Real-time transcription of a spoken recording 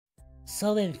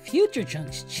So then Future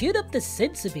Trunks chewed up the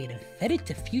senzu bean and fed it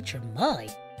to Future Mai,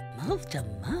 mouth to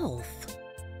mouth.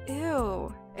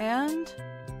 Ew, and?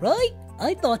 Right?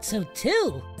 I thought so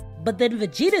too. But then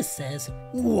Vegeta says,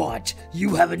 "What?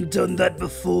 You haven't done that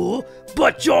before?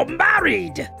 But you're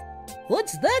married!"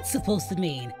 "What's that supposed to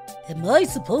mean? Am I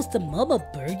supposed to mama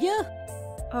bird ya?"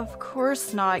 Of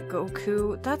course not,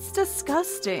 Goku. That's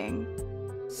disgusting.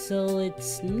 So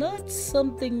it's not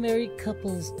something married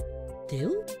couples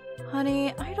do?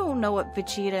 Honey, I don't know what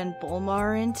Vegeta and Bulma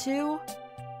are into.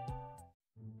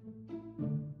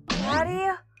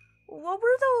 Daddy, what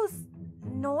were those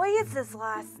noises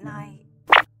last night?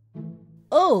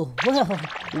 Oh, well,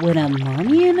 when a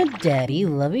mommy and a daddy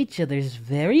love each other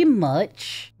very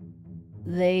much,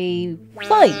 they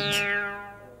fight.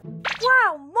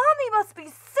 Wow, Mommy must be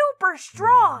super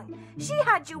strong. She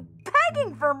had you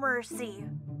begging for mercy.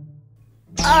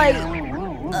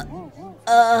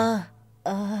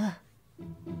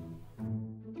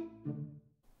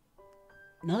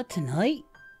 Not tonight?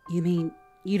 You mean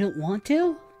you don't want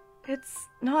to? It's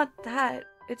not that.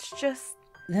 It's just...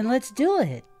 Then let's do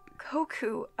it.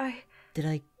 Goku, Did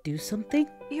I do something?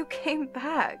 You came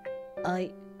back.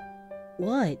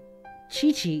 What?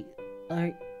 Chichi,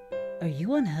 are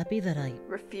you unhappy that I...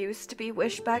 Refused to be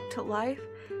wished back to life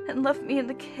and left me and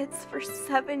the kids for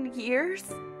 7 years?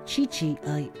 Chichi,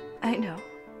 I know.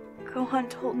 Gohan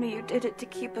told me you did it to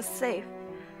keep us safe,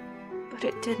 but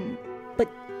it didn't. But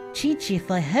Chichi, if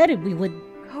I had it, we would...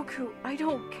 Goku, I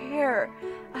don't care.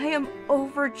 I am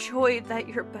overjoyed that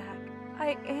you're back.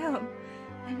 I am.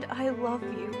 And I love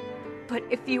you. But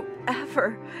if you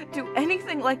ever do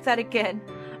anything like that again,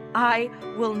 I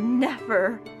will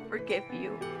never forgive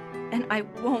you. And I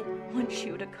won't want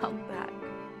you to come back.